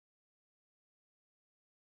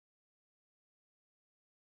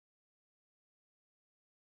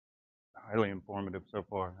highly informative so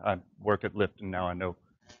far. I work at Lyft, and now I know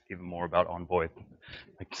even more about Envoy,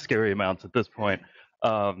 like scary amounts at this point.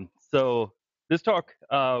 So this talk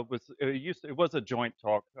it was a joint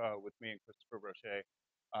talk with me and Christopher Roche,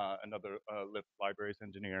 another Lyft libraries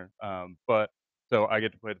engineer. But so I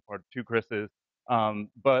get to play the part of two Chris's.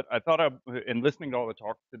 But I thought in listening to all the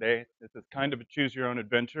talks today, this is kind of a choose your own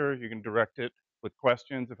adventure. You can direct it with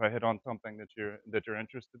questions if I hit on something that you're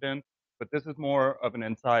interested in. But this is more of an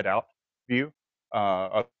inside out view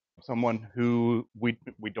of someone who we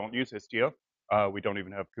don't use Istio. We don't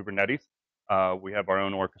even have Kubernetes. We have our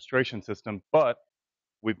own orchestration system, but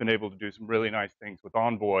we've been able to do some really nice things with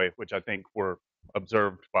Envoy, which I think were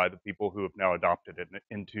observed by the people who have now adopted it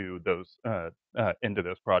into those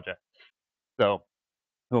projects. So,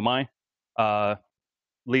 who am I?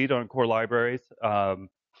 Lead on core libraries.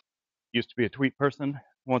 Used to be a tweet person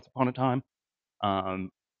once upon a time.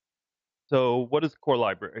 Um, so, what is core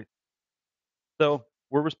library? So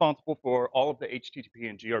we're responsible for all of the HTTP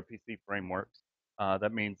and gRPC frameworks.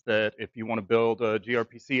 That means that if you want to build a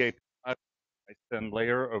gRPC API, then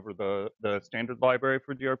layer over the standard library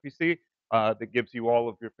for gRPC, that gives you all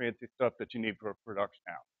of your fancy stuff that you need for a production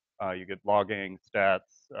app. You get logging,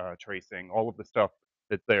 stats, tracing, all of the stuff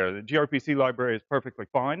that's there. The gRPC library is perfectly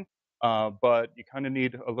fine, but you kind of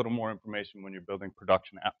need a little more information when you're building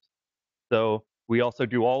production apps. So we also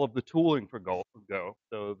do all of the tooling for Go.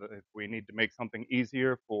 So that if we need to make something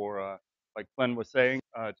easier for, like Glenn was saying,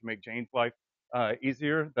 to make Jane's life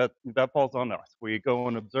easier, that falls on us. We go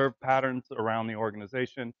and observe patterns around the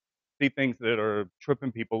organization, see things that are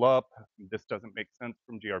tripping people up. This doesn't make sense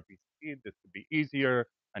from gRPC. This could be easier.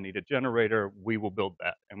 I need a generator. We will build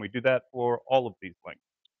that, and we do that for all of these links.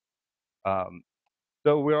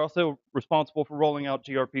 So we're also responsible for rolling out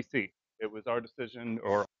gRPC. It was our decision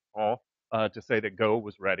or all to say that Go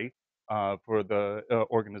was ready for the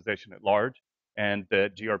organization at large, and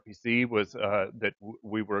that gRPC was that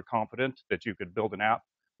we were confident that you could build an app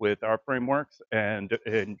with our frameworks and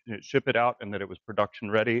ship it out, and that it was production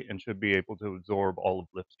ready and should be able to absorb all of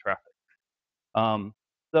Lyft's traffic.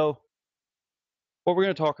 So what we're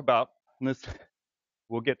going to talk about, and this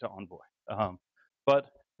we'll get to Envoy,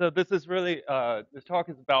 but so this is really this talk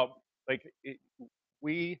is about like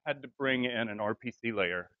we had to bring in an RPC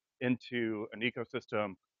layer into an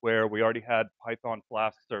ecosystem where we already had Python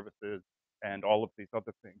Flask services and all of these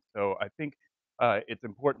other things. So I think it's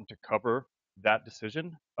important to cover that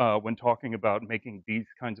decision when talking about making these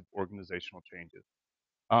kinds of organizational changes.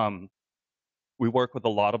 Um, we work with a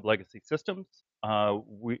lot of legacy systems.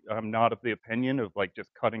 I'm not of the opinion of like just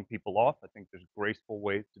cutting people off. I think there's graceful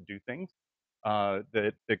ways to do things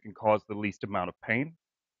that can cause the least amount of pain.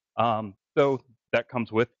 So that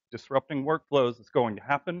comes with disrupting workflows. It's going to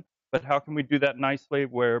happen, but how can we do that nicely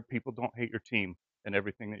where people don't hate your team and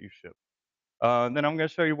everything that you ship? And then I'm going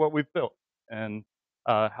to show you what we've built and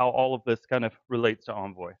how all of this kind of relates to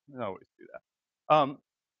Envoy. I always do that.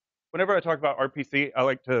 Whenever I talk about RPC, I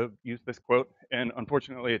like to use this quote, and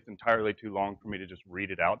unfortunately, it's entirely too long for me to just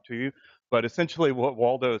read it out to you. But essentially, what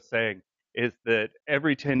Waldo is saying is that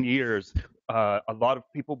every 10 years, a lot of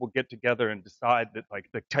people will get together and decide that like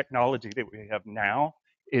the technology that we have now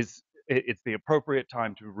it's the appropriate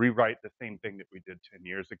time to rewrite the same thing that we did 10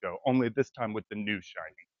 years ago, only this time with the new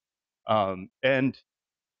shiny. And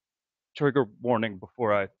trigger warning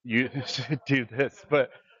before I do this,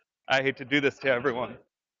 but I hate to do this to everyone.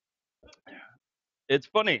 It's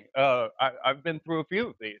funny. I've been through a few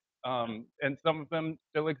of these, and some of them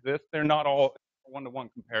still exist. They're not all one-to-one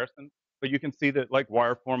comparison, but you can see that like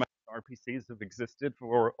wire format RPCs have existed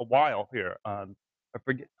for a while here. I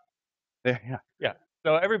forget. Yeah, yeah.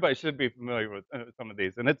 So everybody should be familiar with some of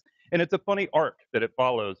these, and it's a funny arc that it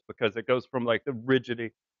follows because it goes from like the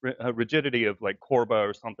rigidity of like Corba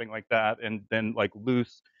or something like that, and then like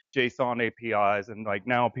loose JSON APIs, and like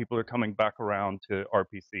now people are coming back around to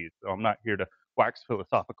RPCs. So I'm not here to wax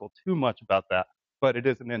philosophical too much about that, but it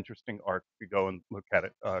is an interesting arc if you go and look at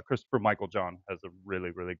it. Christopher Michael John has a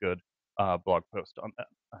really good blog post on that.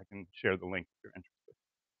 I can share the link if you're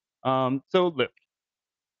interested. So Lyft,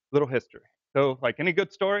 little history. So like any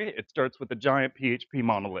good story, it starts with a giant PHP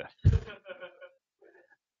monolith.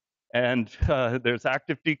 And there's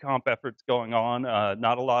active decomp efforts going on.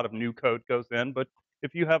 Not a lot of new code goes in, but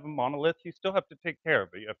if you have a monolith, you still have to take care of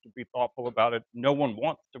it. You have to be thoughtful about it. No one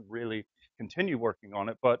wants to really continue working on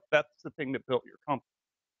it, but that's the thing that built your company.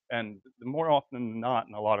 And the more often than not,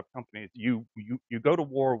 in a lot of companies, you go to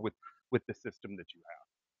war with the system that you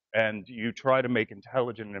have, and you try to make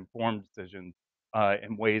intelligent and informed decisions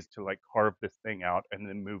in ways to like carve this thing out and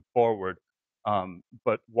then move forward.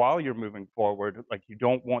 But while you're moving forward, like you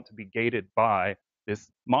don't want to be gated by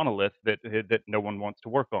this monolith that no one wants to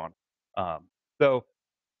work on. Um, so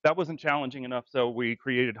that wasn't challenging enough. So we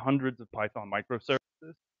created hundreds of Python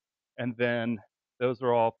microservices, and then those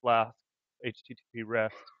are all Flask, HTTP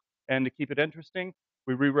REST. And to keep it interesting,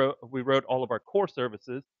 we wrote all of our core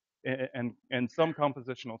services and some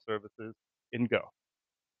compositional services in Go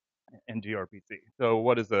and gRPC. So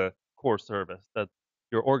what is a core service? That's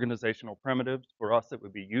your organizational primitives. For us, it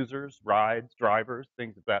would be users, rides, drivers,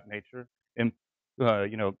 things of that nature. And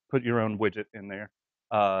put your own widget in there.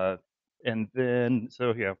 And then,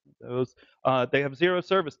 so yeah, those they have zero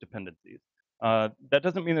service dependencies. That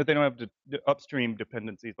doesn't mean that they don't have upstream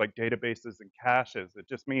dependencies like databases and caches. It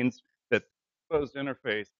just means that the exposed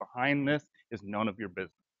interface behind this is none of your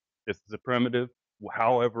business. This is a primitive.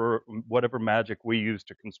 However, whatever magic we use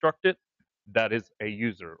to construct it, that is a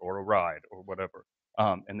user or a ride or whatever.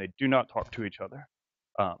 And they do not talk to each other.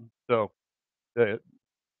 So the,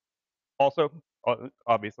 also,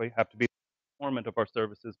 obviously, have to be the performant of our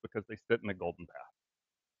services because they sit in the golden path.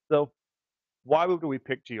 So why would we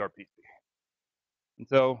pick gRPC? And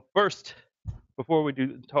so first, before we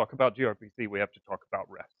do talk about gRPC, we have to talk about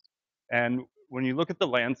REST. And when you look at the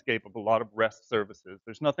landscape of a lot of REST services,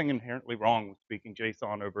 there's nothing inherently wrong with speaking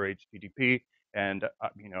JSON over HTTP. And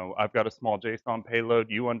I've got a small JSON payload.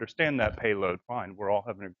 You understand that payload, fine. We're all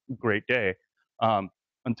having a great day,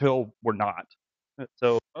 until we're not.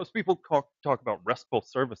 So most people talk about RESTful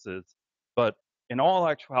services, but in all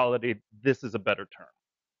actuality, this is a better term.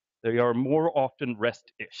 They are more often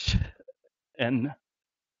REST-ish. And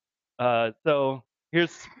so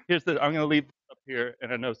here's the, I'm going to leave this up here,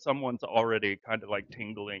 and I know someone's already kind of like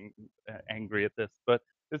tingling, angry at this, but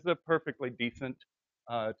this is a perfectly decent,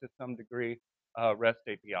 to some degree, REST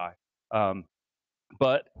API.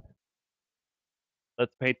 But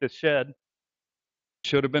let's paint this shed.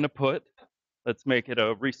 Should have been a put. Let's make it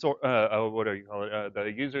a resource. What do you call it?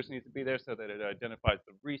 The users need to be there so that it identifies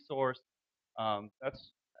the resource.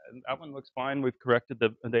 That one looks fine. We've corrected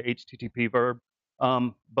the HTTP verb,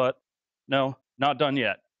 but no, not done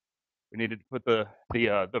yet. We needed to put the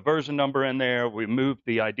version number in there. We moved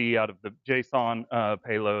the ID out of the JSON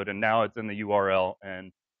payload, and now it's in the URL.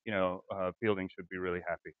 And Fielding should be really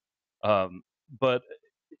happy. But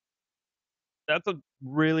that's a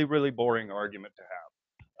really, really boring argument to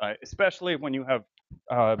have, especially when you have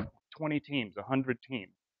 20 teams, 100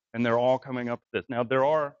 teams, and they're all coming up with this. Now, there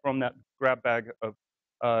are, from that grab bag of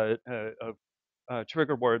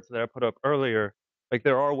trigger words that I put up earlier, like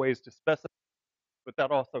there are ways to specify, but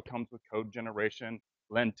that also comes with code generation,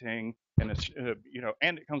 linting, and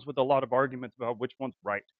and it comes with a lot of arguments about which one's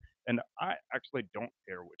right. And I actually don't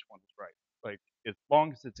care which one's right. Like as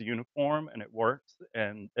long as it's uniform and it works,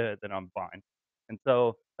 and then I'm fine. And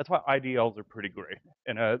so that's why IDLs are pretty great.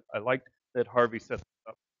 And I like that Harvey set this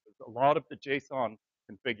up. A lot of the JSON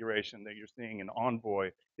configuration that you're seeing in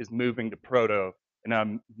Envoy is moving to Proto, and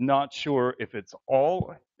I'm not sure if it's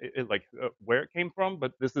all where it came from,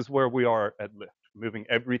 but this is where we are at Lyft, moving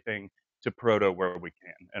everything to Proto where we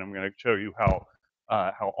can. And I'm going to show you how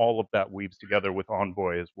all of that weaves together with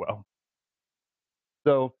Envoy as well.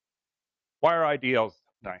 So why are IDLs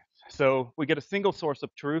nice? So we get a single source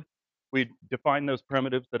of truth. We define those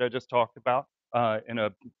primitives that I just talked about in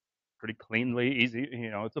a pretty cleanly, easy,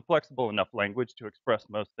 it's a flexible enough language to express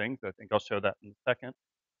most things. I think I'll show that in a second.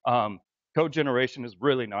 Code generation is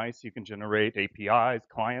really nice. You can generate APIs,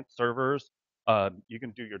 clients, servers. You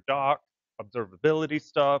can do your doc, observability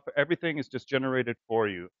stuff. Everything is just generated for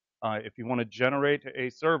you. If you want to generate a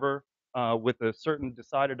server with a certain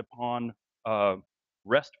decided upon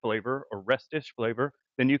REST flavor or REST-ish flavor,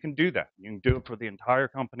 then you can do that. You can do it for the entire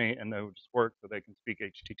company, and they will just work so they can speak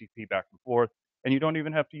HTTP back and forth. And you don't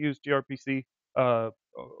even have to use gRPC or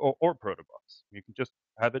protobufs. You can just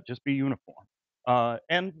have it just be uniform.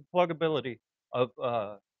 And pluggability of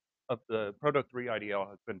the Proto 3 IDL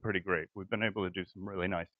has been pretty great. We've been able to do some really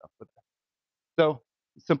nice stuff with it. So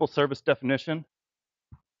simple service definition.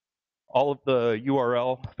 All of the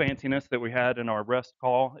URL fanciness that we had in our REST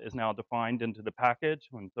call is now defined into the package.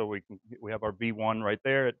 And so we have our v1 right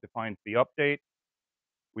there. It defines the update.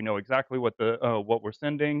 We know exactly what we're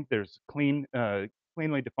sending. There's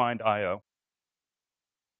cleanly defined IO.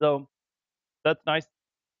 So that's nice.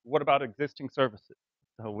 What about existing services?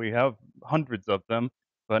 So we have hundreds of them,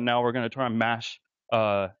 but now we're going to try and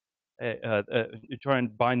try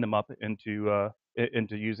and bind them up into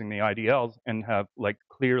using the IDLs and have like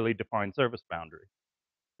clearly defined service boundaries.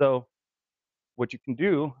 So what you can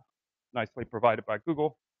do, nicely provided by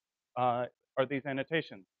Google, are these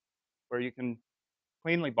annotations where you can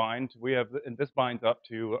cleanly bind. We have, and this binds up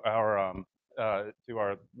to our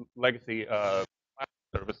legacy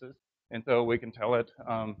services. And so we can tell it,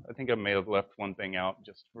 I think I may have left one thing out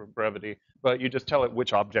just for brevity, but you just tell it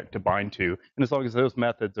which object to bind to. And as long as those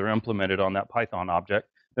methods are implemented on that Python object,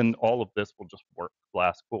 then all of this will just work.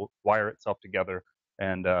 Flask will wire itself together,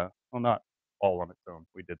 and well, not all on its own.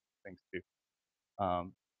 We did things too.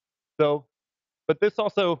 Um, so, but this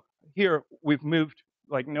also here we've moved,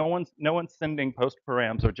 like no one's sending post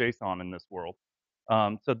params or JSON in this world.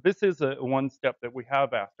 So this is one step that we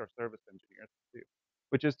have asked our service engineers to do,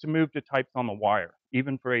 which is to move to types on the wire,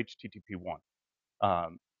 even for HTTP1.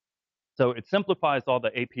 Um, so it simplifies all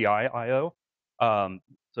the API I/O.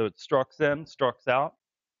 So it structs in, structs out.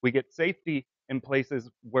 We get safety in places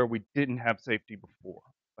where we didn't have safety before.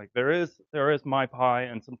 Like there is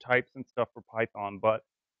MyPy and some types and stuff for Python, but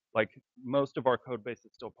like most of our code base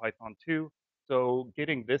is still Python 2. So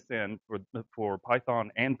getting this in for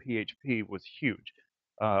Python and PHP was huge.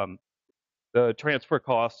 Um, the transfer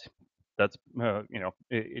cost, that's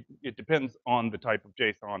it depends on the type of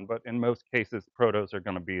JSON, but in most cases, protos are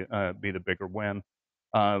going to be the bigger win.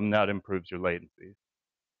 That improves your latency.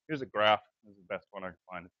 Here's a graph. This is the best one I can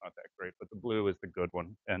find. It's not that great, but the blue is the good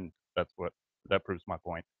one, and that proves my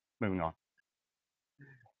point. Moving on.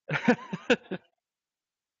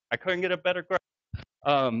 I couldn't get a better graph.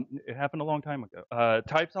 It happened a long time ago.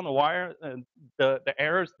 Types on the wire, the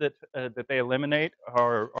errors that they eliminate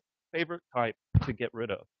are favorite type to get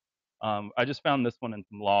rid of. I just found this one in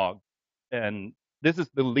some logs, and this is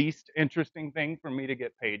the least interesting thing for me to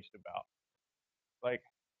get paged about. Like,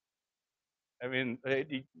 I mean,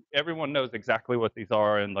 everyone knows exactly what these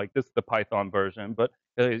are, and like this is the Python version, but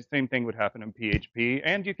the same thing would happen in PHP,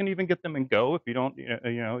 and you can even get them in Go if you don't,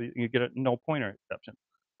 you get a null pointer exception.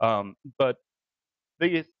 But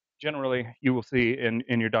these generally you will see in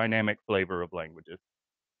your dynamic flavor of languages.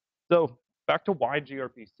 So back to why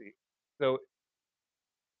gRPC. So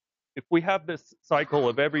if we have this cycle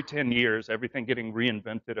of every 10 years, everything getting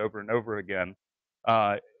reinvented over and over again,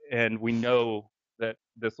 uh, and we know that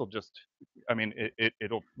this will just, I mean,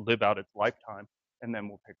 it'll live out its lifetime, and then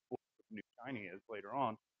we'll pick what the new shiny is later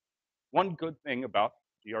on. One good thing about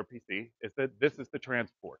gRPC is that this is the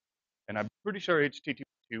transport, and I'm pretty sure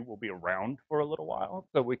HTTP2 will be around for a little while,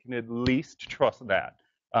 so we can at least trust that.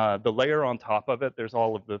 The layer on top of it, there's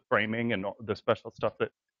all of the framing and the special stuff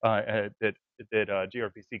that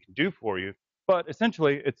gRPC can do for you, but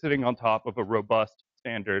essentially it's sitting on top of a robust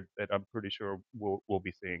standard that I'm pretty sure we'll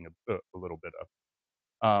be seeing a little bit of.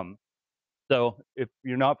 So if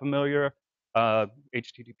you're not familiar,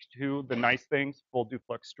 HTTP2, the nice things, full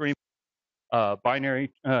duplex stream,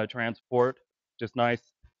 binary transport, just nice.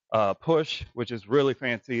 Push, which is really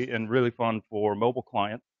fancy and really fun for mobile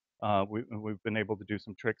clients. We've been able to do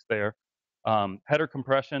some tricks there. Header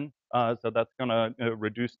compression, so that's going to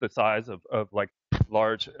reduce the size of like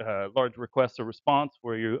large requests or response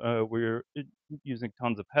where you're using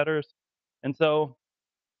tons of headers. And so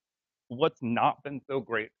what's not been so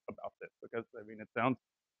great about this, because I mean it sounds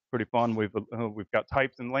pretty fun. We've got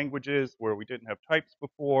types and languages where we didn't have types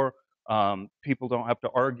before. People don't have to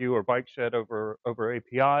argue or bike shed over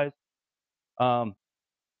APIs. Um,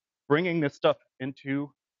 Bringing this stuff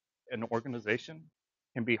into an organization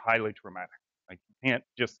can be highly traumatic. Like you can't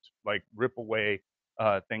just like rip away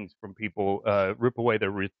things from people, rip away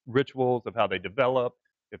their rituals of how they develop.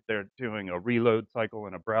 If they're doing a reload cycle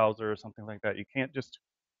in a browser or something like that, you can't just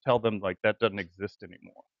tell them like that doesn't exist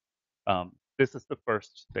anymore. This is the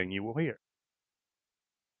first thing you will hear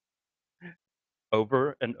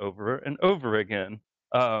over and over and over again.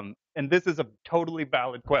 And this is a totally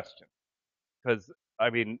valid question because I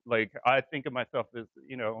mean, like, I think of myself as,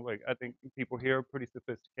 like, I think people here are pretty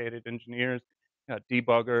sophisticated engineers,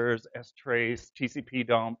 debuggers, strace, TCP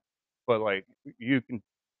dump, but like, you can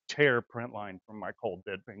tear print line from my cold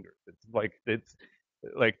dead fingers. It's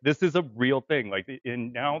like this is a real thing. Like,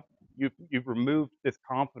 and now you've removed this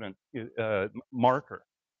confidence marker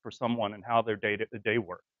for someone and how their day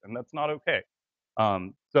works, and that's not okay.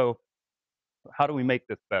 So how do we make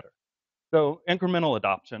this better? So incremental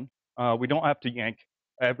adoption. We don't have to yank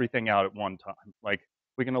everything out at one time. Like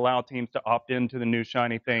we can allow teams to opt into the new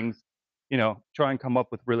shiny things. Try and come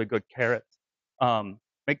up with really good carrots.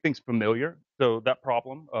 Make things familiar. So that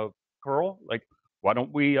problem of curl, like why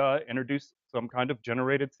don't we introduce some kind of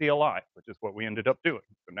generated CLI, which is what we ended up doing.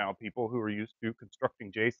 So now people who are used to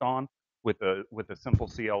constructing JSON with a simple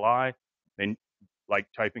CLI, they like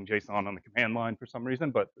typing JSON on the command line for some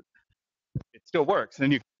reason, but it still works.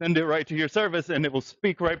 And you can send it right to your service and it will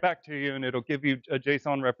speak right back to you and it'll give you a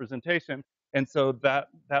JSON representation. And so that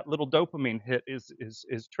little dopamine hit is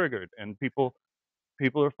triggered and people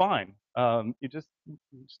are fine. You just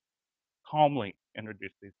calmly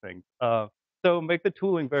introduce these things. So make the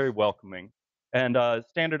tooling very welcoming, and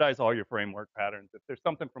standardize all your framework patterns. If there's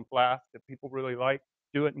something from Flask that people really like,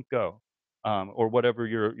 do it in Go, or whatever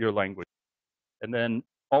your language. And then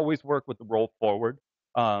always work with the roll forward.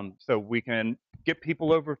 So we can get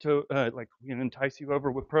people over to, like, we can entice you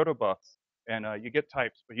over with protobufs, and you get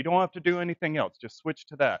types, but you don't have to do anything else. Just switch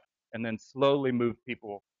to that, and then slowly move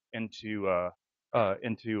people into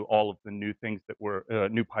all of the new things that we're,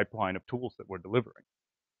 new pipeline of tools that we're delivering.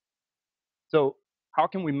 So how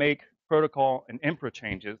can we make protocol and infra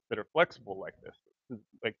changes that are flexible like this?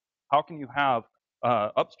 Like, how can you have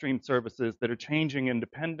upstream services that are changing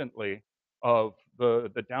independently of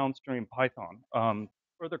the downstream Python?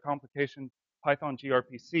 Further complication, Python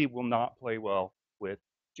gRPC will not play well with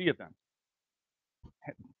gevent.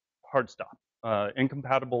 Hard stop.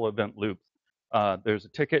 Incompatible event loops. There's a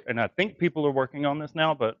ticket, and I think people are working on this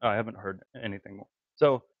now, but I haven't heard anything more.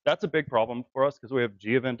 So that's a big problem for us because we have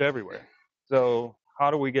gevent everywhere. So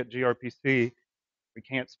how do we get gRPC? We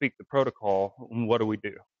can't speak the protocol. What do we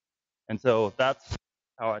do? And so that's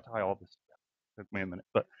how I tie all this together. It took me a minute,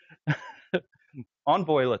 but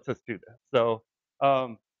Envoy lets us do this. So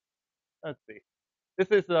let's see. This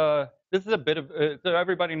is a bit of so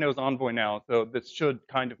everybody knows Envoy now, so this should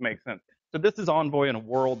kind of make sense. So this is Envoy in a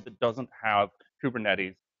world that doesn't have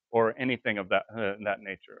Kubernetes or anything of that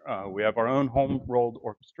nature. We have our own home rolled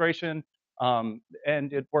orchestration, and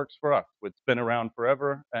it works for us. It's been around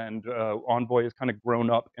forever, and Envoy has kind of grown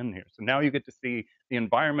up in here. So now you get to see the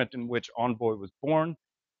environment in which Envoy was born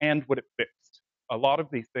and what it fixed. A lot of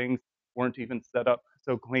these things weren't even set up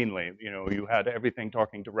so cleanly. You know, you had everything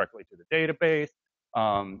talking directly to the database.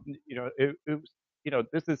 It was,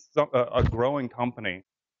 this is a growing company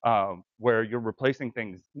where you're replacing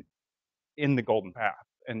things in the golden path,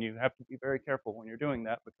 and you have to be very careful when you're doing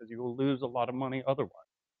that because you will lose a lot of money otherwise.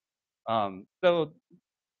 So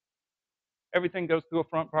everything goes through a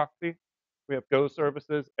front proxy. We have Go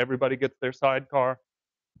services. Everybody gets their sidecar.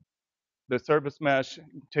 The service mesh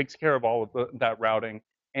takes care of all of that routing,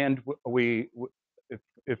 and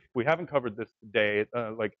if we haven't covered this today,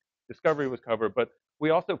 like discovery was covered, but we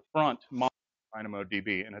also front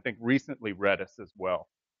DynamoDB, and I think recently Redis as well.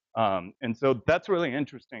 And so that's really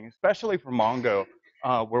interesting, especially for Mongo,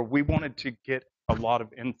 where we wanted to get a lot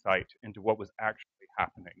of insight into what was actually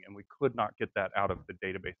happening, and we could not get that out of the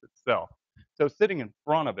database itself. So sitting in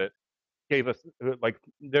front of it gave us, like,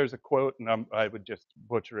 there's a quote, and I would just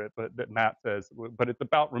butcher it, but that Matt says, but it's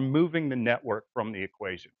about removing the network from the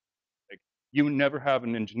equation. Like, you never have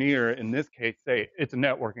an engineer in this case say it's a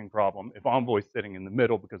networking problem if Envoy's sitting in the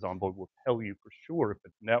middle, because Envoy will tell you for sure if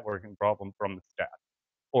it's a networking problem from the stat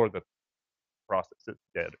or the process is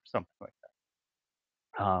dead or something like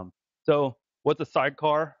that. So what's a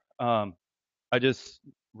sidecar? I just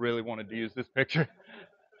really wanted to use this picture.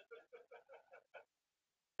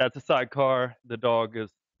 That's a sidecar. The dog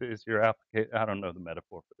is your application. I don't know the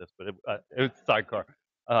metaphor for this, but it's a sidecar.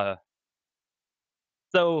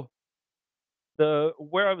 So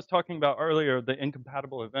where I was talking about earlier, the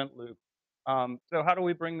incompatible event loop. So how do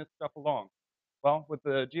we bring this stuff along? Well, with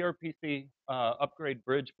the gRPC upgrade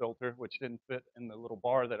bridge filter, which didn't fit in the little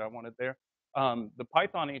bar that I wanted there, the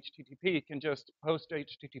Python HTTP can just post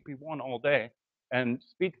HTTP1 all day and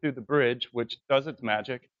speak through the bridge, which does its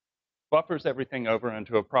magic, buffers everything over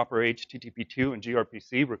into a proper HTTP2 and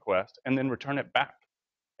gRPC request, and then return it back.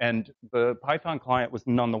 And the Python client was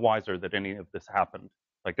none the wiser that any of this happened.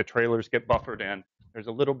 Like, the trailers get buffered in. There's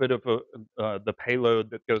a little bit of the payload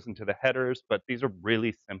that goes into the headers, but these are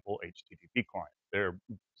really simple HTTP clients. They're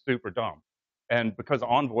super dumb. And because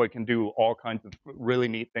Envoy can do all kinds of really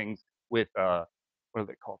neat things with, what are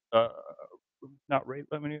they called? Not rate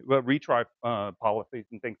limiting, but retry policies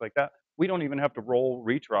and things like that, we don't even have to roll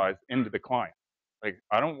retries into the client. Like,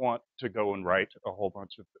 I don't want to go and write a whole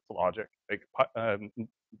bunch of this logic. Like,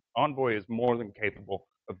 Envoy is more than capable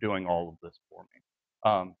of doing all of this for me.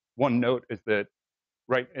 One note is that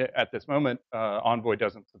right at this moment, Envoy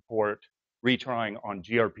doesn't support retrying on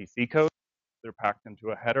gRPC code. They're packed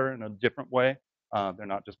into a header in a different way. They're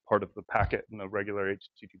not just part of the packet in the regular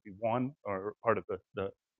HTTP1 or part of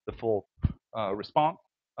the full response,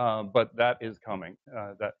 but that is coming.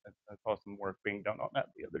 I saw some work being done on that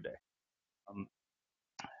the other day.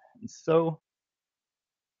 So,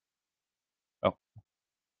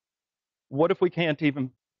 what if we can't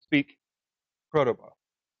even speak protobuf?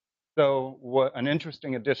 So an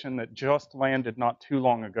interesting addition that just landed not too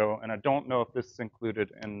long ago, and I don't know if this is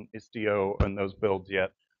included in Istio and those builds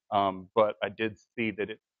yet, but I did see that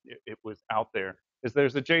it was out there, is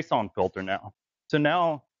there's a JSON filter now. So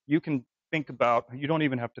now you can think about, you don't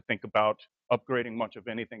even have to think about upgrading much of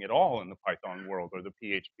anything at all in the Python world or the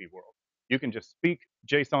PHP world. You can just speak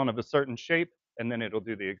JSON of a certain shape, and then it'll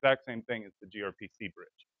do the exact same thing as the gRPC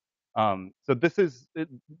bridge. So this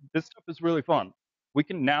stuff is really fun. We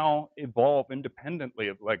can now evolve independently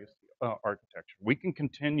of legacy architecture. We can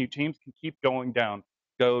continue, teams can keep going down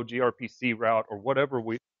Go gRPC route or whatever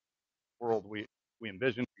world we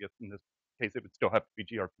envision. I guess in this case, it would still have to be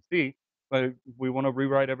gRPC, but we want to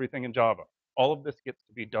rewrite everything in Java. All of this gets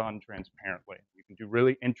to be done transparently. You can do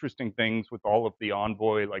really interesting things with all of the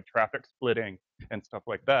Envoy, like traffic splitting and stuff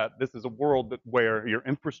like that. This is a world where your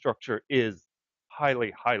infrastructure is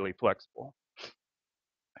highly, highly flexible.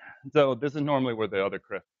 So this is normally where the other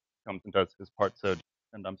Chris comes and does his part, so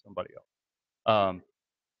and I'm somebody else.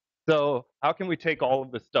 So how can we take all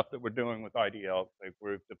of the stuff that we're doing with IDL? Like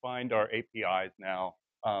we've defined our APIs now.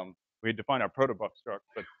 We define our protobuf struct,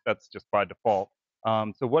 but that's just by default.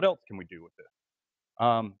 So what else can we do with this?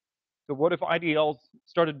 So what if IDLs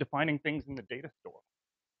started defining things in the data store?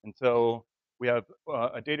 And so we have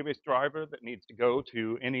a database driver that needs to go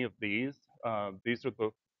to any of these. These are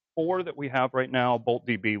the 4 that we have right now.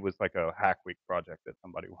 BoltDB was like a hack week project that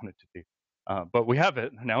somebody wanted to do. But we have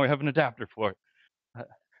it. Now we have an adapter for it. I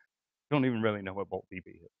don't even really know what BoltDB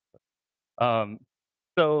is. Um,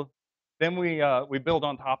 so then we build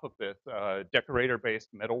on top of this decorator-based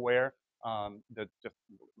middleware that's just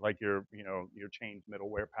like your change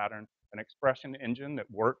middleware pattern, an expression engine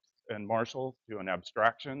that works and marshals to an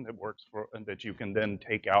abstraction that works for and that you can then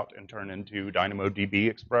take out and turn into DynamoDB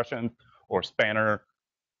expressions or Spanner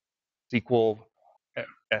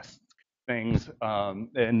SQL-esque things,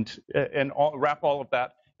 and wrap all of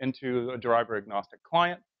that into a driver agnostic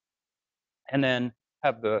client, and then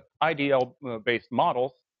have the IDL-based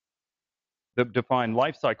models that define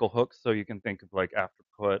lifecycle hooks, so you can think of like after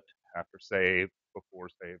put, after save, before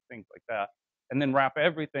save, things like that, and then wrap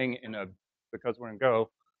everything in a, because we're in Go,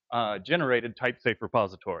 generated type safe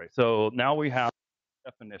repository. So now we have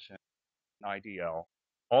definition, an IDL,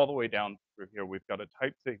 all the way down through here. We've got a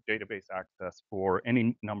type safe database access for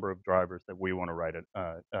any number of drivers that we want to write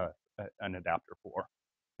an adapter for.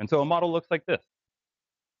 And so a model looks like this.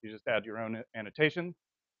 You just add your own annotations,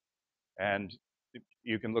 and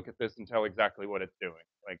you can look at this and tell exactly what it's doing.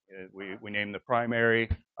 Like we name the primary,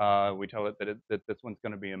 we tell it that this one's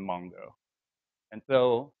going to be in Mongo. And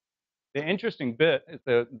so the interesting bit is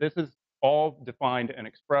that this is all defined and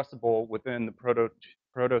expressible within the Proto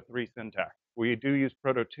 3 syntax. We do use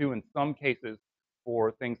Proto 2 in some cases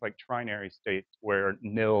for things like trinary states where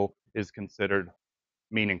nil is considered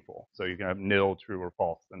meaningful. So you can have nil, true, or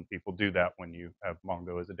false, and people do that when you have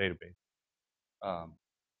Mongo as a database.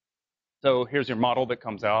 So here's your model that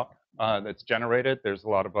comes out that's generated. There's a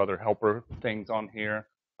lot of other helper things on here,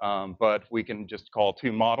 but we can just call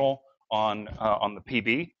toModel on the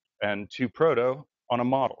PB and toProto on a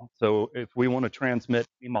model. So if we want to transmit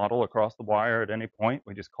a model across the wire at any point,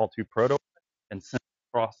 we just call toProto and send it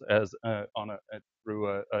across as through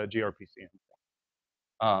a gRPC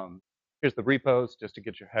endpoint. Here's the repos just to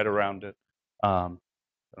get your head around it. I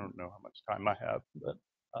don't know how much time I have, but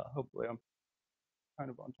hopefully I'm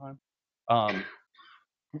kind of on time.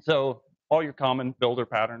 So all your common builder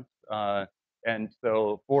patterns, and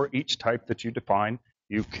so for each type that you define,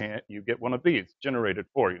 you get one of these generated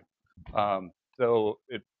for you. So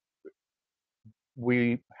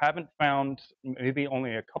we haven't found maybe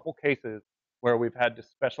only a couple cases where we've had to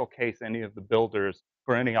special case any of the builders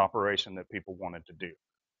for any operation that people wanted to do.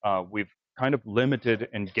 We've kind of limited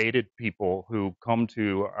and gated people who come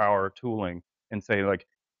to our tooling and say, like,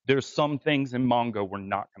 there's some things in Mongo we're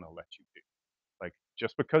not going to let you do. Like,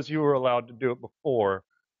 just because you were allowed to do it before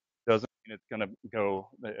doesn't mean it's going to go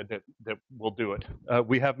that we'll do it.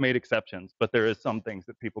 We have made exceptions, but there is some things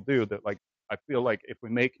that people do that, like, I feel like if we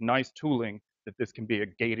make nice tooling, that this can be a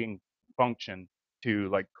gating function to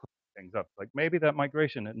like clean things up. Like maybe that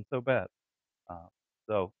migration isn't so bad.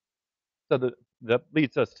 So that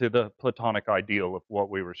leads us to the platonic ideal of what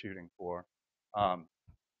we were shooting for.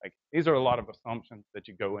 Like these are a lot of assumptions that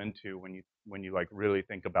you go into when you like really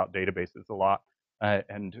think about databases a lot,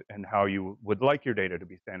 and how you would like your data to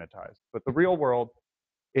be sanitized. But the real world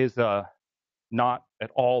is not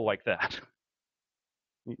at all like that.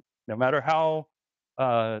 No matter how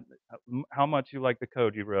much you like the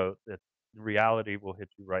code you wrote, reality will hit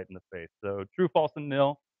you right in the face. So true, false, and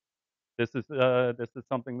nil. This is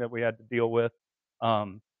something that we had to deal with.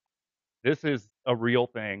 This is a real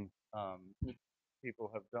thing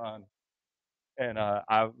people have done, and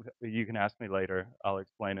you can ask me later. I'll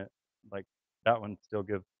explain it. Like that one still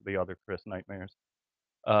gives the other Chris nightmares.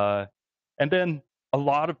 And then a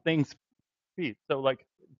lot of things.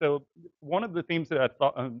 So one of the themes that I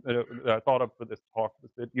thought of for this talk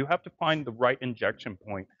was that you have to find the right injection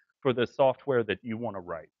point for the software that you want to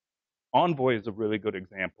write. Envoy is a really good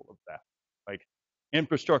example of that. Like,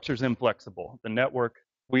 infrastructure is inflexible. The network,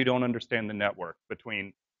 we don't understand the network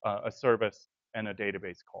between a service and a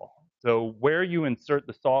database call. So where you insert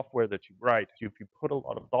the software that you write, if you put a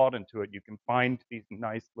lot of thought into it, you can find these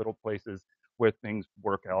nice little places where things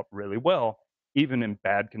work out really well, even in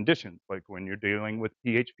bad conditions, like when you're dealing with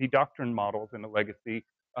PHP doctrine models in a legacy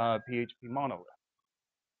PHP monolith.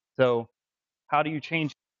 So how do you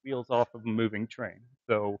change wheels off of a moving train?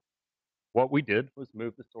 So what we did was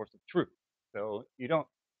move the source of truth. So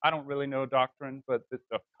I don't really know doctrine, but this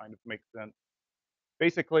stuff kind of makes sense.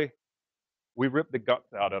 Basically, we ripped the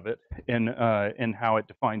guts out of it in how it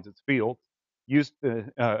defines its fields, used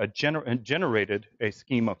generated a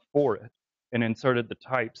schema for it, and inserted the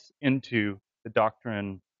types into the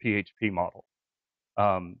doctrine PHP model.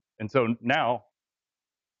 And so now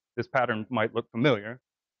this pattern might look familiar.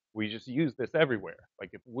 We just use this everywhere. Like,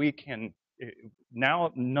 if we can,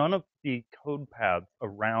 now none of the code paths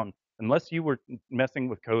around, unless you were messing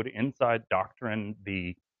with code inside doctrine,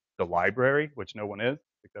 the library, which no one is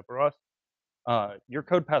except for us, your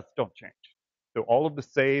code paths don't change. So all of the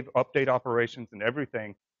save, update operations, and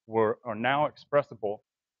everything are now expressible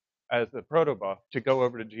as the protobuf to go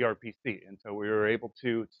over to gRPC. And so we were able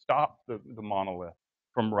to stop the monolith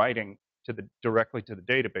from writing directly to the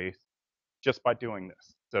database just by doing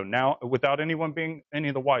this. So now, without anyone being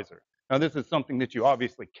any the wiser. Now, this is something that you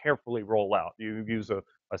obviously carefully roll out. You use a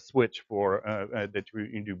switch for that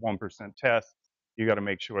you do 1% tests. You got to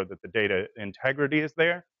make sure that the data integrity is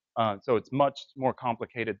there. So it's much more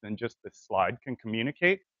complicated than just this slide can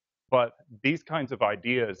communicate. But these kinds of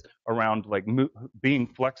ideas around like being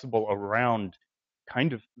flexible around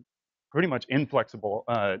kind of pretty much inflexible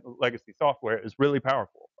legacy software is really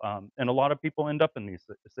powerful. And a lot of people end up in these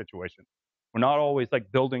situations. We're not always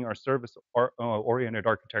like building our service oriented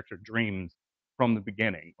architecture dreams from the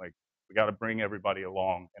beginning. Like, we got to bring everybody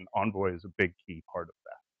along, and Envoy is a big key part of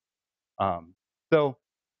that. So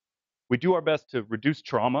we do our best to reduce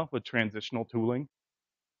trauma with transitional tooling.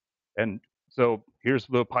 And so here's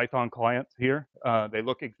the Python clients here. They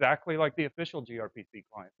look exactly like the official gRPC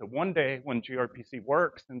client. So one day when gRPC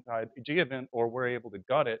works inside a gEvent, or we're able to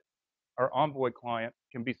gut it, our Envoy client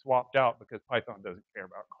can be swapped out because Python doesn't care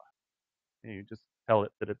about class. And you just tell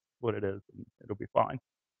it that it's what it is, and it'll be fine.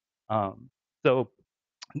 So,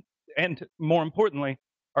 and more importantly,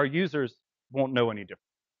 our users won't know any different.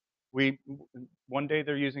 One day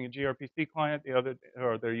they're using a gRPC client, the other,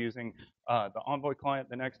 or they're using the Envoy client.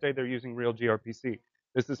 The next day they're using real gRPC.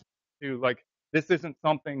 This is this isn't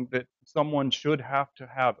something that someone should have to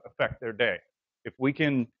have affect their day. If we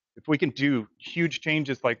can do huge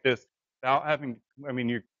changes like this without having, I mean,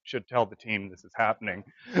 you should tell the team this is happening,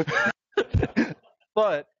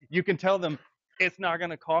 but you can tell them it's not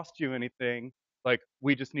going to cost you anything. Like,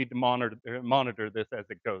 we just need to monitor this as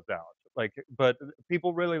it goes out. Like, but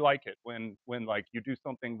people really like it when like you do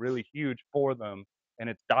something really huge for them and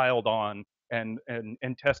it's dialed on and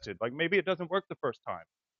tested. Like, maybe it doesn't work the first time,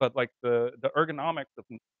 but like the ergonomics of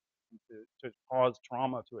to cause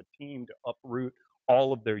trauma to a team to uproot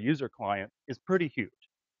all of their user clients is pretty huge.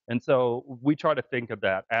 And so we try to think of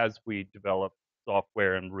that as we develop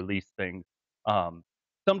software and release things.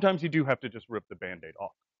 Sometimes you do have to just rip the Band-Aid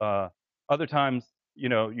off. Other times, you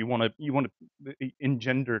know, you want to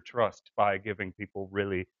engender trust by giving people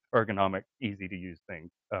really ergonomic, easy to use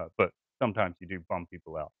things. But sometimes you do bum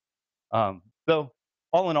people out. So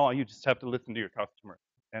all in all, you just have to listen to your customers,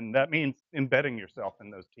 and that means embedding yourself in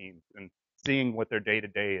those teams and seeing what their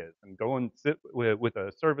day-to-day is, and go and sit with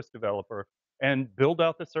a service developer and build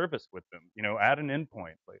out the service with them. You know, add an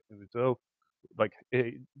endpoint.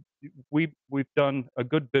 We've done a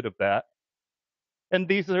good bit of that, and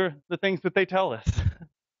these are the things that they tell us.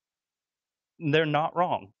 They're not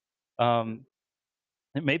wrong.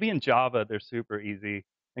 Maybe in Java they're super easy.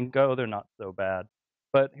 In Go they're not so bad.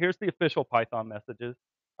 But here's the official Python messages.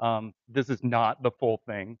 This is not the full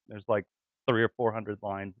thing. There's like 300 or 400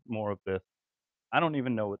 lines more of this. I don't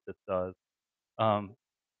even know what this does.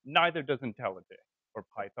 Neither does IntelliJ or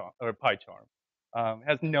Python or PyCharm.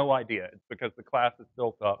 Has no idea. It's because the class is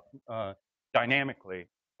built up dynamically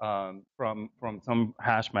from some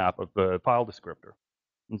hash map of the file descriptor.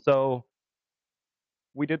 And so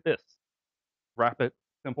we did this. Rapid,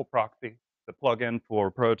 simple proxy, the plugin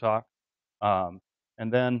for Protoc.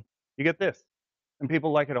 And then you get this. And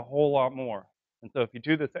people like it a whole lot more. And so if you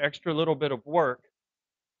do this extra little bit of work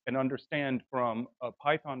and understand from a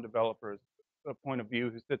Python developer's point of view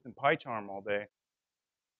who sits in PyCharm all day,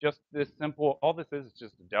 just this simple, all this is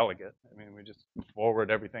just a delegate. I mean, we just forward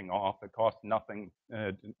everything off. It costs nothing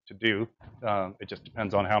to do. It just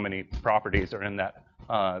depends on how many properties are in that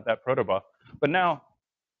protobuf. But now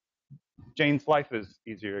Jane's life is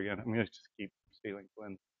easier again. I'm going to just keep stealing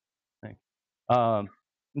Flynn's thing.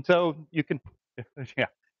 And so you can, yeah,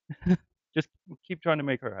 just keep trying to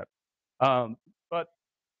make her happy. But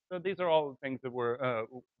so these are all the things that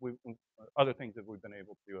other things that we've been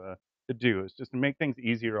able to do is just to make things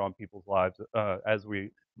easier on people's lives as we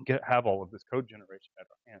have all of this code generation at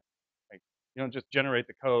our hands. Like, you don't just generate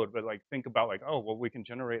the code, but like think about like, oh, well, we can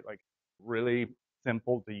generate like really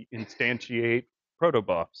simple to instantiate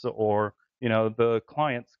protobufs, or the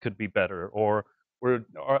clients could be better, or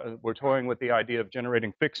we're toying with the idea of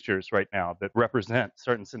generating fixtures right now that represent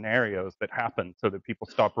certain scenarios that happen so that people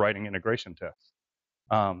stop writing integration tests.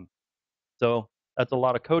 So that's a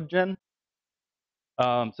lot of code gen.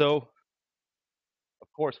 So of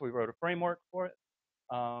course we wrote a framework for it.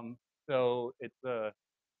 So it's how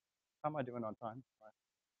am I doing on time?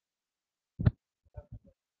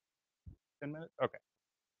 10 minutes? Okay.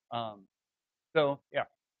 So yeah,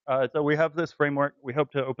 so we have this framework. We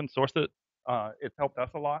hope to open source it. It's helped us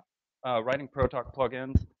a lot. Writing Protalk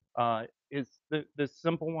plugins is the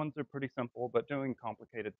simple ones are pretty simple, but doing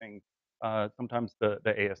complicated things, sometimes the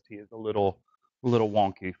AST is a little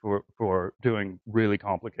wonky for doing really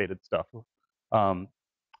complicated stuff.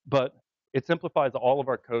 But it simplifies all of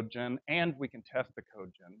our code gen, and we can test the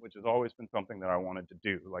code gen, which has always been something that I wanted to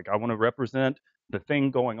do. Like, I want to represent the thing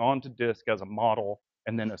going on to disk as a model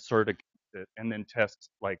and then assert against it, and then test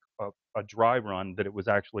like a dry run that it was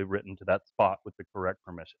actually written to that spot with the correct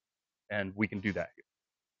permission. And we can do that here.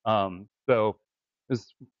 So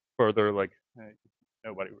this further, like,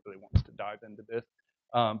 nobody really wants to dive into this.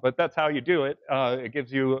 But that's how you do it. It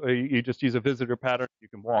gives you, you just use a visitor pattern. You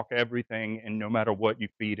can walk everything, and no matter what you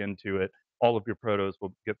feed into it, all of your protos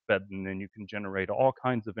will get fed, and then you can generate all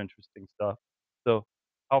kinds of interesting stuff. So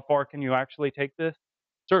how far can you actually take this?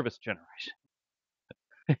 Service generation.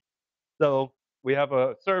 So we have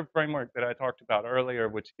a serve framework that I talked about earlier,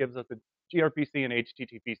 which gives us a gRPC and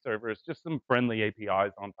HTTP servers, just some friendly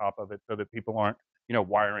APIs on top of it so that people aren't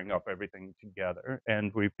wiring up everything together.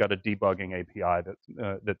 And we've got a debugging API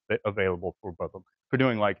that's available for both of them, for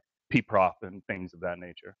doing like pprof and things of that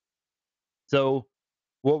nature. So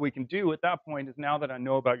what we can do at that point is, now that I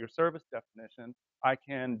know about your service definition, I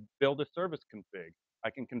can build a service config.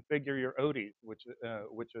 I can configure your ODs, which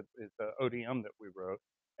is the ODM that we wrote,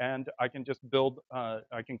 and I can just build.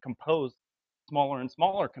 I can compose smaller and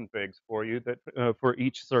smaller configs for you that for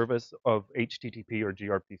each service of HTTP or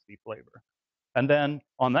gRPC flavor. And then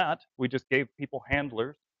on that, we just gave people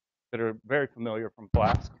handlers that are very familiar from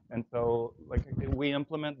Flask. And so like we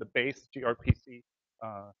implement the base gRPC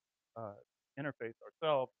uh, uh, interface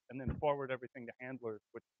ourselves, and then forward everything to handlers,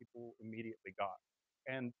 which people immediately got.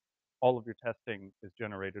 And all of your testing is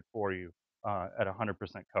generated for you at 100%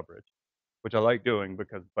 coverage, which I like doing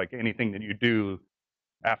because like anything that you do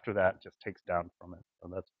after that just takes down from it. So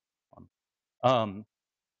that's fun.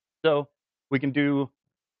 So we can do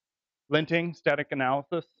linting, static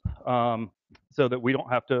analysis, so that we don't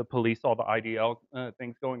have to police all the IDL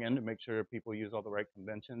things going in to make sure people use all the right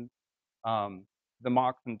conventions. The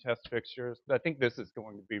mocks and test fixtures, I think this is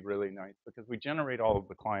going to be really nice because we generate all of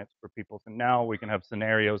the clients for people. So now we can have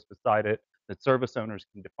scenarios beside it that service owners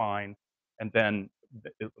can define, and then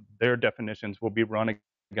their definitions will be run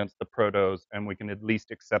against the protos, and we can at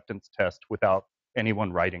least acceptance test without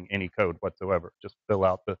anyone writing any code whatsoever. Just fill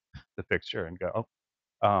out the fixture and go.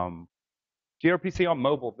 gRPC on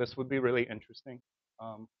mobile, this would be really interesting.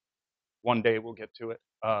 One day we'll get to it.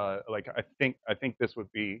 Like I think this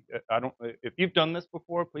would be. I don't. If you've done this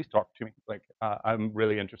before, please talk to me. Like I'm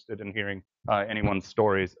really interested in hearing anyone's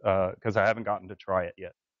stories because I haven't gotten to try it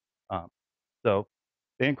yet. So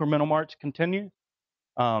the incremental march continues.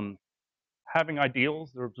 Having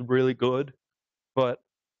ideals is really good, but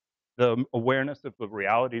the awareness of the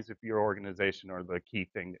realities of your organization are the key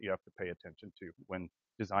thing that you have to pay attention to when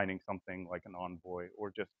designing something like an Envoy,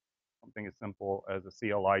 or just something as simple as a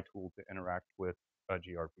CLI tool to interact with a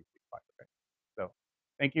gRPC library. So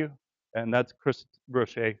thank you. And that's Chris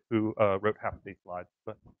Brochet, who wrote half of these slides.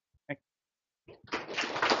 But thanks.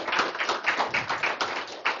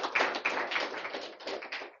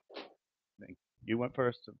 You went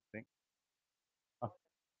first, I think.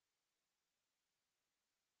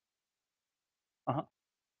 Uh-huh.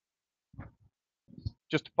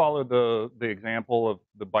 Just to follow the example of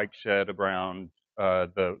the bike shed around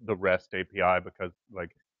the REST API, because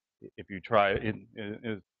like if you try it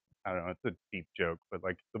is, I don't know, it's a deep joke, but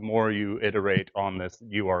like the more you iterate on this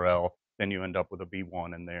URL, then you end up with a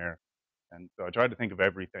V1 in there. And so I tried to think of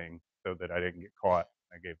everything so that I didn't get caught.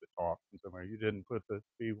 I gave the talk and somewhere you didn't put the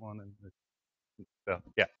V1 in the stuff.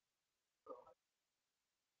 Yeah.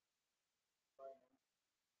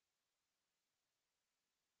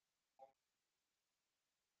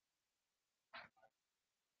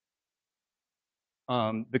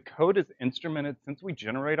 The code is instrumented since we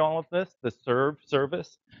generate all of this. The serve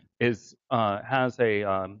service is has a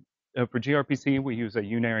for gRPC we use a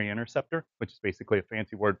unary interceptor, which is basically a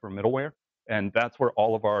fancy word for middleware, and that's where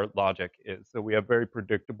all of our logic is. So we have very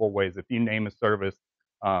predictable ways. If you name a service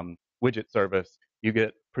widget service, you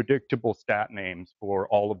get predictable stat names for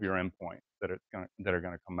all of your endpoints that are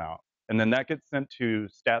going to come out, and then that gets sent to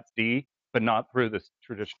statsd, but not through this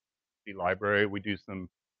traditional library. We do some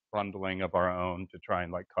bundling of our own to try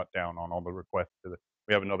and like cut down on all the requests to the.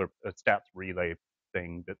 We have another a stats relay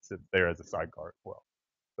thing that sits there as a sidecar as well.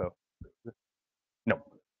 So no,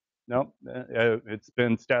 no, it's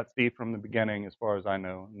been statsd from the beginning as far as I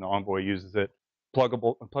know, and the Envoy uses it.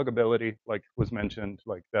 Pluggability, like was mentioned,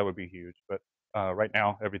 like that would be huge. But right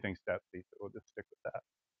now everything's statsd, so we'll just stick with that.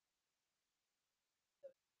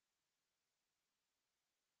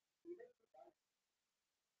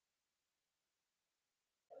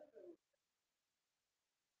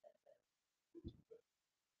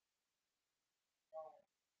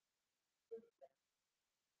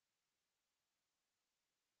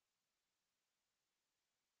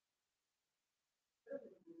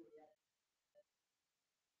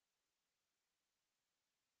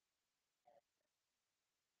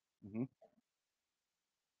 Mm-hmm.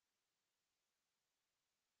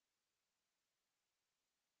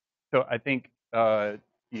 So I think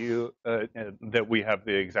you that we have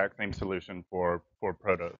the exact same solution for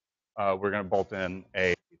Proto. We're going to bolt in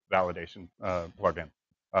a validation plugin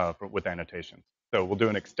with annotations. So we'll do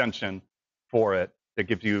an extension for it that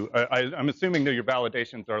gives you. I'm assuming that your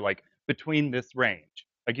validations are like between this range.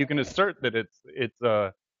 Like you can assert that that it's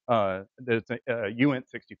a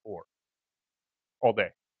uint64 all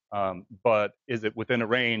day. But is it within a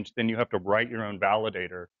range? Then you have to write your own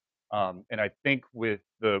validator. And I think with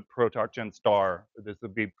the Protalk Gen Star, this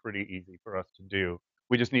would be pretty easy for us to do.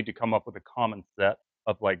 We just need to come up with a common set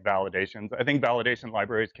of like validations. I think validation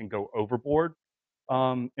libraries can go overboard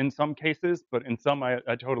in some cases, but in some, I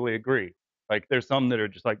totally agree. Like there's some that are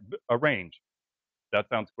just like a range. That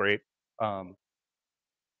sounds great. Um,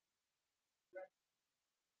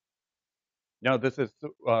 No, this is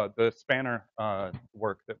the spanner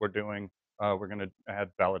work that we're doing. We're going to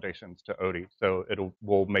add validations to Odie, so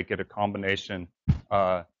we'll make it a combination.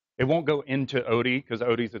 It won't go into Odie because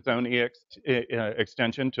Odie's its own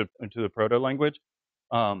extension to the proto language.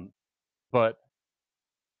 But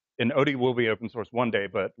in Odie will be open source one day,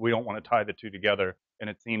 but we don't want to tie the two together. And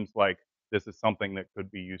it seems like this is something that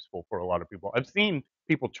could be useful for a lot of people. I've seen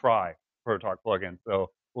people try ProTalk plugins,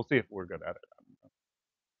 so we'll see if we're good at it.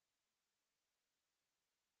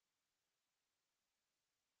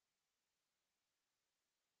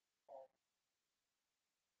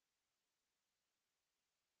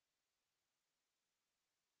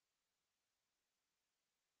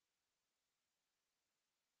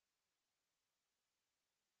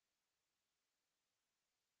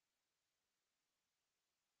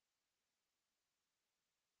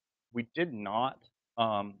 We did not.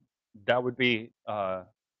 Um, that would be. I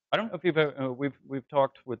don't know if we've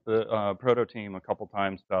talked with the proto team a couple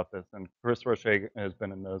times about this, and Chris Roche has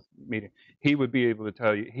been in those meetings. He would be able to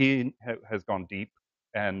tell you. He has gone deep,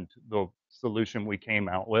 and the solution we came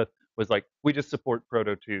out with was like we just support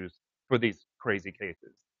proto twos for these crazy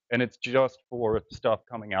cases, and it's just for stuff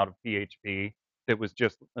coming out of PHP that was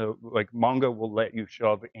just like Mongo will let you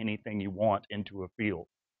shove anything you want into a field,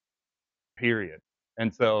 period.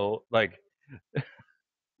 And so like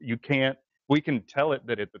you can't we can tell it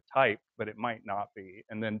that it's a type but it might not be,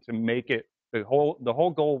 and then to make it the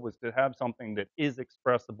whole goal was to have something that is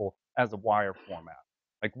expressible as a wire format.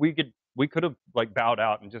 Like we could have like bowed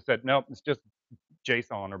out and just said nope, it's just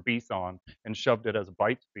JSON or BSON and shoved it as a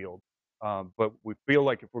bytes field. But we feel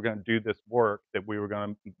like if we're going to do this work, that we were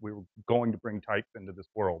going to bring types into this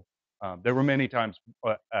world. There were many times,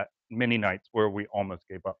 many nights where we almost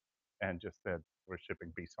gave up and just said we're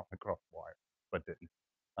shipping BSON across the wire, but didn't.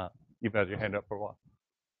 Uh, you've had your hand up for a while.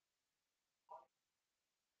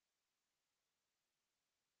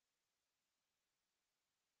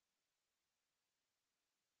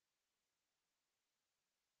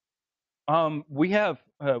 We have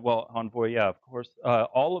well Envoy, yeah, of course.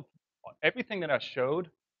 All of everything that I showed,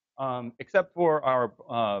 except for our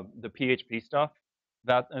the PHP stuff,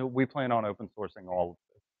 that we plan on open sourcing all of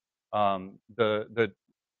this. The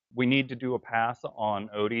we need to do a pass on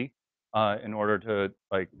Odie in order to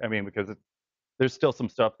like, I mean, because there's still some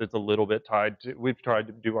stuff that's a little bit tied to. We've tried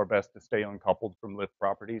to do our best to stay uncoupled from Lyft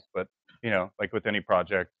properties, but like with any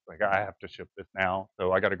project, like I have to ship this now,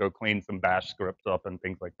 so I got to go clean some Bash scripts up and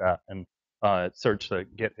things like that, and search the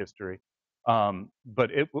Git history.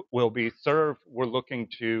 But it will be serve. We're looking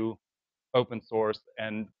to open source,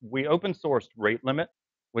 and we open sourced rate limit,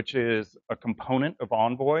 which is a component of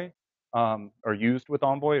Envoy, or used with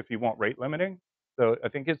Envoy if you want rate limiting. So I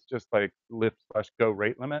think it's just like Lyft/go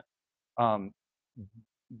rate limit. Um,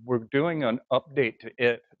 we're doing an update to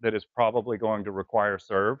it that is probably going to require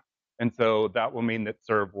serve. And so that will mean that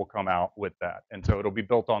serve will come out with that. And so it'll be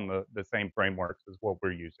built on the same frameworks as what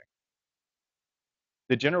we're using.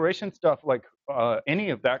 The generation stuff, like any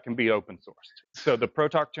of that can be open sourced. So the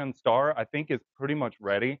ProTalk Star, I think, is pretty much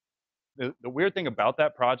ready. The weird thing about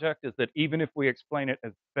that project is that even if we explain it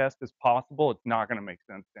as best as possible, it's not going to make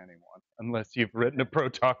sense to anyone unless you've written a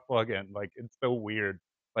ProTalk plugin. Like, it's so weird,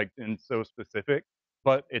 like, and so specific,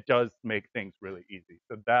 but it does make things really easy.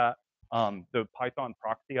 So that, the Python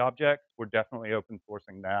proxy object, we're definitely open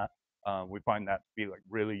sourcing that. We find that to be like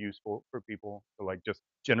really useful for people to like just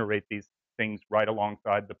generate these things right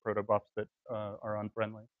alongside the protobufs that are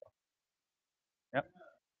unfriendly. Yep.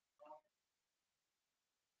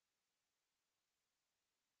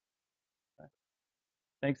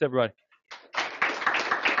 Thanks, everybody.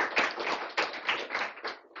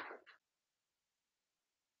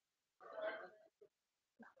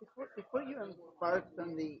 Before you embarked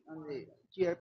on the GRP